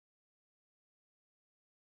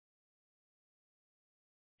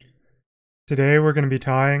Today we're going to be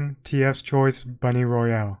tying TF's Choice Bunny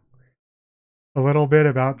Royale. A little bit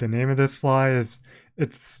about the name of this fly is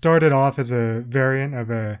it started off as a variant of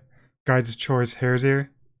a Guide's Choice Hare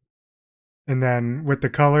Ear. And then with the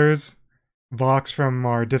colors, Vox from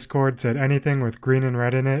our Discord said anything with green and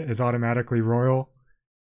red in it is automatically Royal.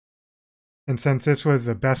 And since this was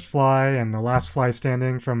the best fly and the last fly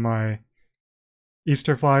standing from my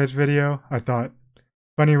Easter Flies video, I thought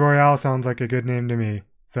Bunny Royale sounds like a good name to me.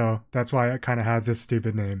 So that's why it kind of has this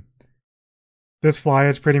stupid name. This fly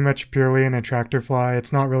is pretty much purely an attractor fly.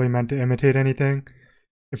 It's not really meant to imitate anything.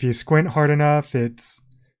 If you squint hard enough, it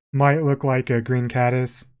might look like a green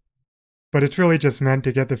caddis. But it's really just meant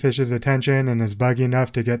to get the fish's attention and is buggy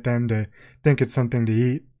enough to get them to think it's something to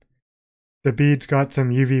eat. The bead's got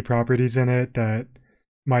some UV properties in it that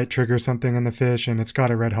might trigger something in the fish, and it's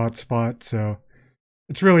got a red hot spot, so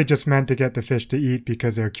it's really just meant to get the fish to eat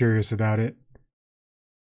because they're curious about it.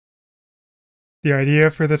 The idea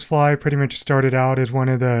for this fly pretty much started out as one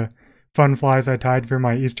of the fun flies I tied for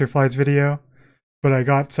my Easter Flies video, but I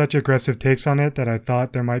got such aggressive takes on it that I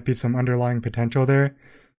thought there might be some underlying potential there.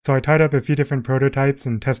 So I tied up a few different prototypes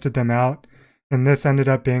and tested them out, and this ended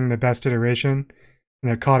up being the best iteration,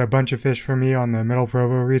 and it caught a bunch of fish for me on the Middle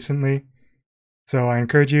Provo recently. So I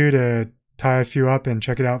encourage you to tie a few up and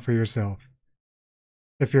check it out for yourself.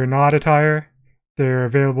 If you're not a tyer, they're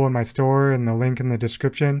available in my store and the link in the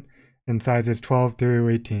description, in sizes 12 through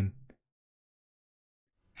 18.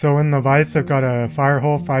 So in the vise I've got a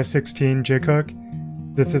Firehole 516 jig hook.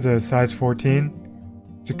 This is a size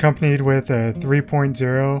 14. It's accompanied with a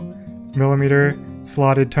 3.0 millimeter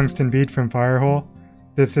slotted tungsten bead from Firehole.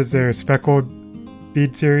 This is their Speckled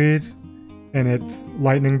bead series and it's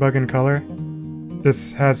lightning bug in color.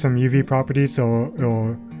 This has some UV properties so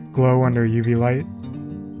it'll glow under UV light.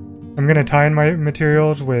 I'm going to tie in my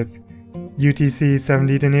materials with UTC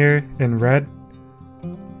 70 Denier in red.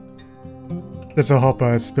 This will help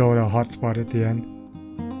us build a hot spot at the end.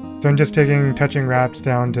 So I'm just taking touching wraps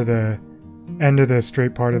down to the end of the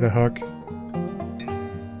straight part of the hook.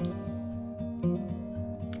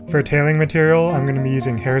 For tailing material, I'm going to be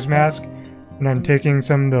using hare's mask, and I'm taking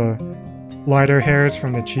some of the lighter hairs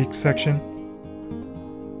from the cheek section.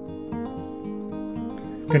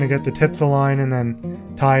 I'm going to get the tips aligned and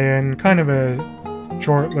then tie in kind of a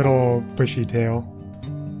short little bushy tail.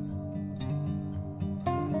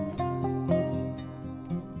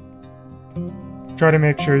 Try to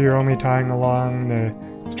make sure you're only tying along the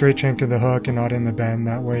straight shank of the hook and not in the bend,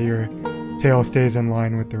 that way your tail stays in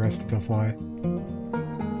line with the rest of the fly.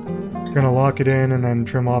 Gonna lock it in and then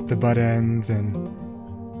trim off the butt ends, and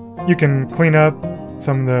you can clean up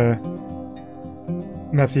some of the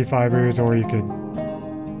messy fibers or you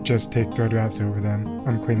could just take thread wraps over them.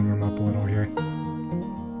 I'm cleaning them up a little here.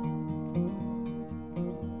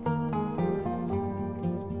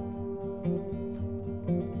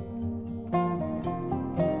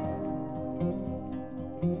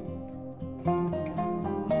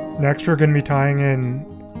 Next we're going to be tying in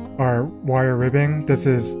our wire ribbing. This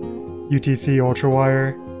is UTC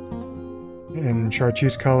Ultrawire in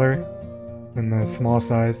Chartreuse color in the small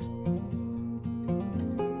size.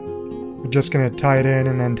 We're just going to tie it in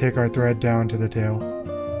and then take our thread down to the tail.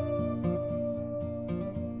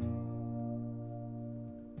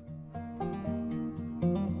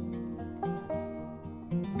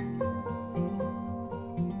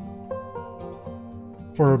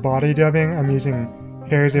 For body dubbing, I'm using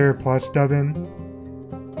Hare's Ear Plus Dubbin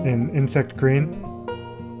in Insect Green.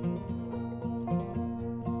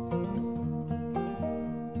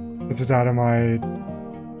 This is out of my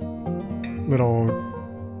little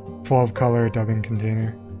 12 color dubbing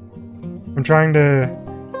container. I'm trying to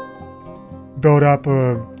build up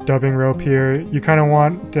a dubbing rope here. You kind of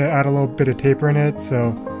want to add a little bit of taper in it,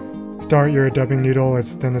 so start your dubbing needle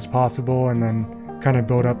as thin as possible and then kind of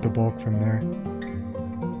build up the bulk from there.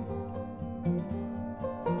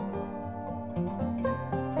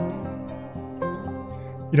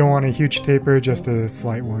 You don't want a huge taper, just a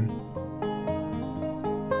slight one.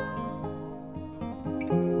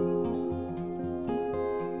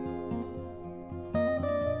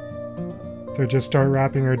 So just start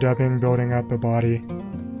wrapping your dubbing, building up the body.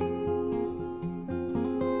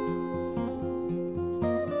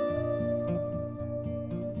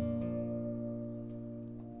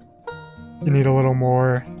 You need a little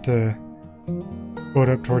more to build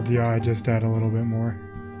up towards the eye, just add a little bit more.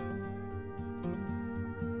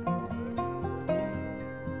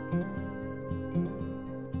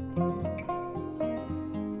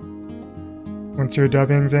 Once your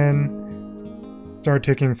dubbing's in, start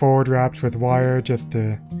taking forward wraps with wire just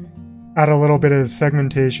to add a little bit of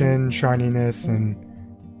segmentation, shininess, and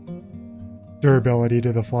durability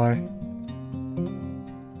to the fly.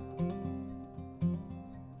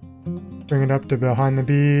 Bring it up to behind the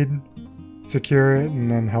bead, secure it, and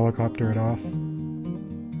then helicopter it off.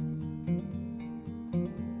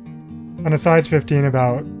 On a size 15,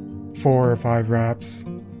 about 4 or 5 wraps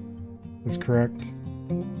is correct.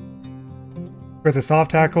 For the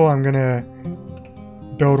soft hackle, I'm gonna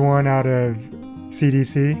build one out of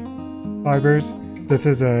CDC fibers. This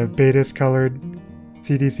is a Baetis colored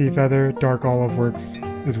CDC feather. Dark olive works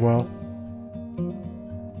as well.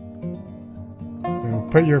 So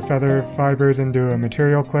put your feather fibers into a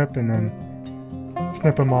material clip and then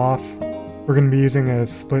snip them off. We're going to be using a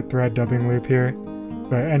split thread dubbing loop here,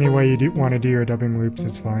 but any way you want to do your dubbing loops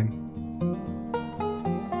is fine.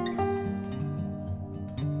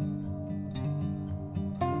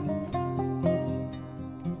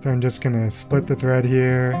 So I'm just going to split the thread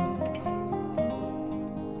here.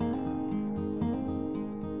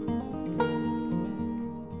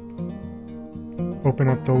 Open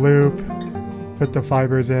up the loop, put the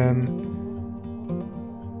fibers in,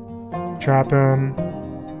 trap them,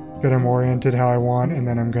 get them oriented how I want, and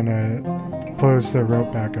then I'm going to close the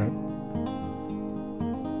rope back up.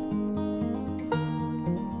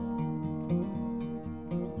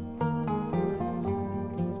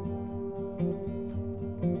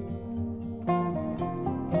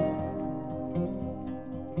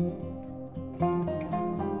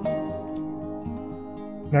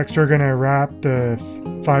 Next we're going to wrap the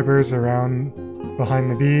fibers around behind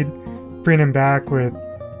the bead, bring them back with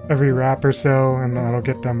every wrap or so, and that'll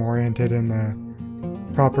get them oriented in the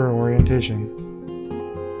proper orientation.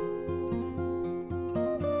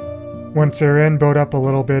 Once they're in, build up a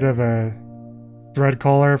little bit of a thread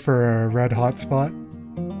collar for a red hot spot.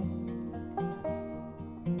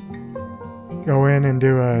 Go in and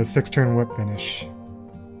do a 6-turn whip finish.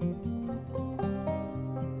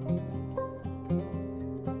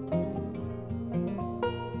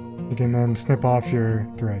 You can then snip off your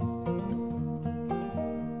thread.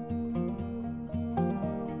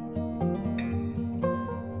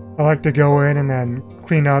 I like to go in and then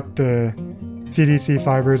clean up the CDC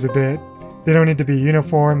fibers a bit. They don't need to be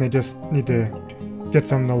uniform, they just need to get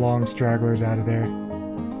some of the long stragglers out of there.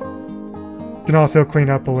 You can also clean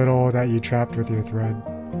up a little that you trapped with your thread.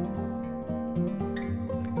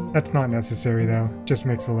 That's not necessary though, just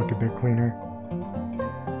makes it look a bit cleaner.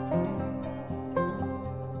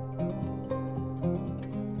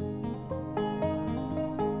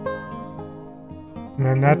 And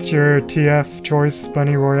then that's your TF Choice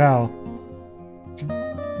Bunny Royale. It's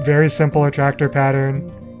a very simple attractor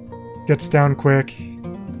pattern, gets down quick,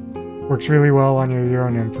 works really well on your Euro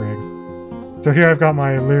Nymph rig. So here I've got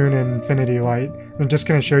my Loon Infinity light. I'm just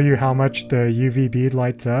going to show you how much the UV bead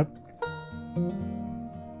lights up.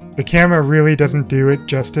 The camera really doesn't do it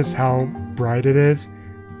justice how bright it is.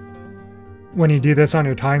 When you do this on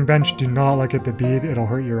your tying bench, do not look at the bead, it'll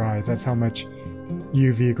hurt your eyes. That's how much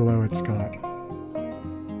UV glow it's got.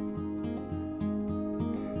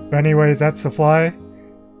 But anyways, that's the fly.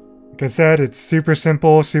 Like I said, it's super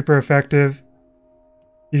simple, super effective.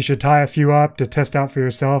 You should tie a few up to test out for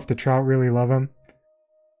yourself. The trout really love them.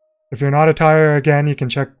 If you're not a tyer, again, you can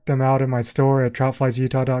check them out in my store at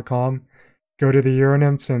TroutFliesUtah.com. Go to the Euro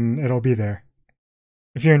Nymphs and it'll be there.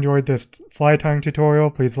 If you enjoyed this fly tying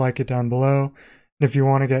tutorial, please like it down below. And if you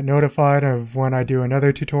want to get notified of when I do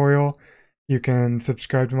another tutorial, you can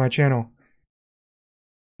subscribe to my channel.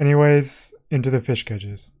 Anyways, into the fish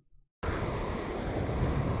cages.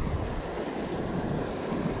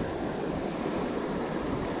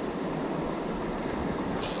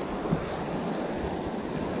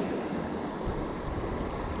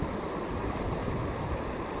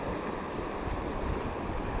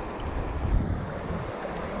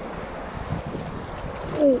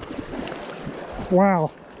 Oh,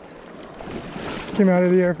 wow. Came out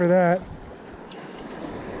of the air for that.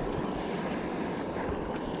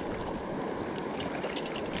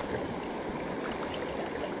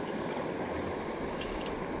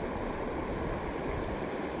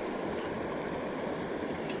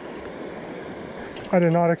 I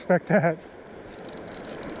did not expect that.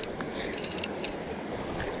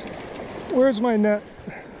 Where's my net?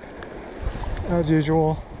 As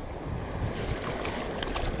usual.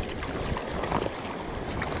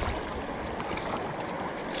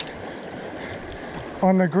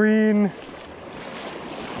 On the green.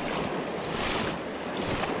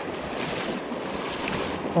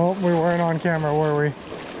 Oh, we weren't on camera, were we?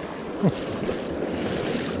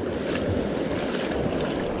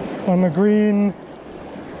 On the green,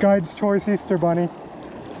 Guide's Choice Easter Bunny.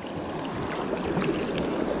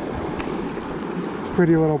 It's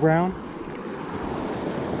pretty little brown.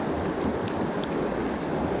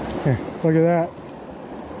 Look at that.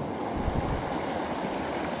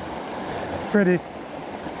 Pretty.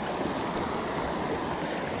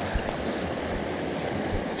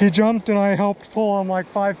 He jumped and I helped pull him like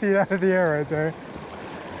 5 feet out of the air right there.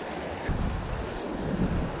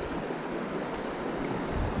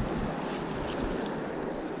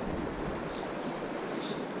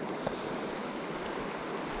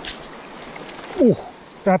 Ooh,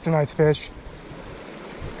 that's a nice fish.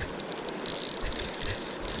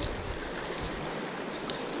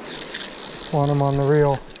 Want him on the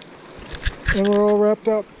reel. And we're all wrapped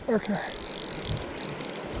up. Okay.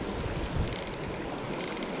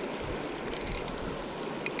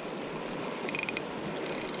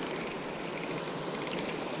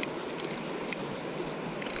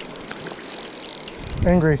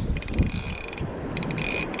 Angry.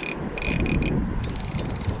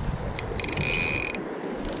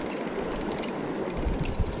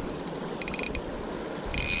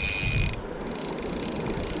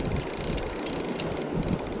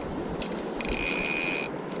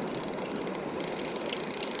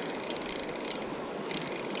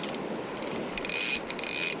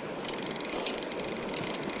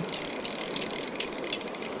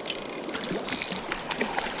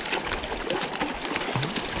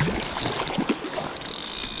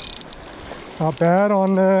 Not bad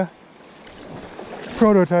on the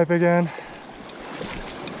prototype again.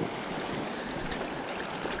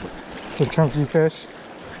 It's a chunky fish.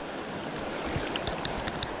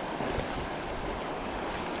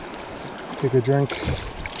 Take a drink.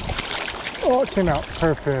 Oh, it came out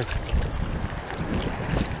perfect.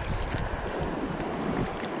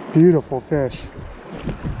 Beautiful fish.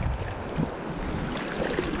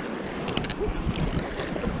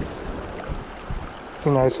 It's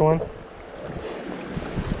a nice one.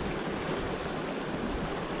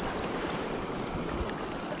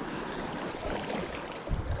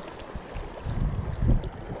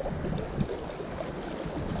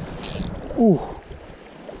 Ooh,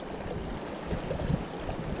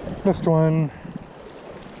 missed one.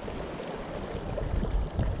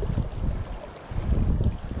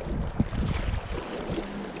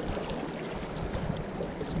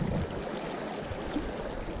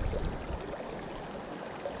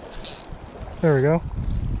 There we go.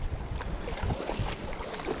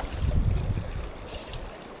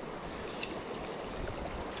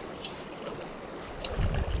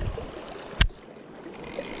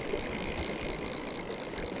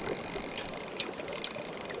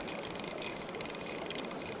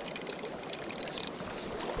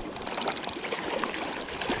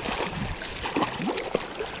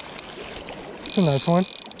 It's a nice one.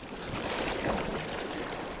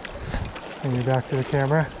 Bring you back to the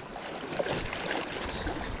camera.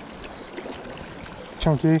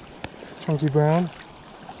 Chunky brown.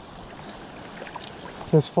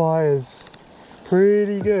 This fly is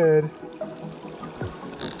pretty good.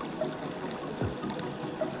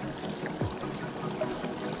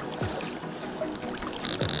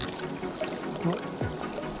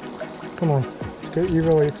 Come on, let's get you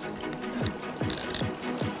released.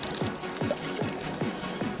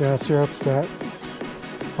 Yes, you're upset.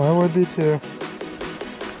 I would be too.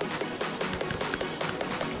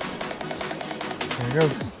 There he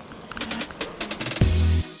goes.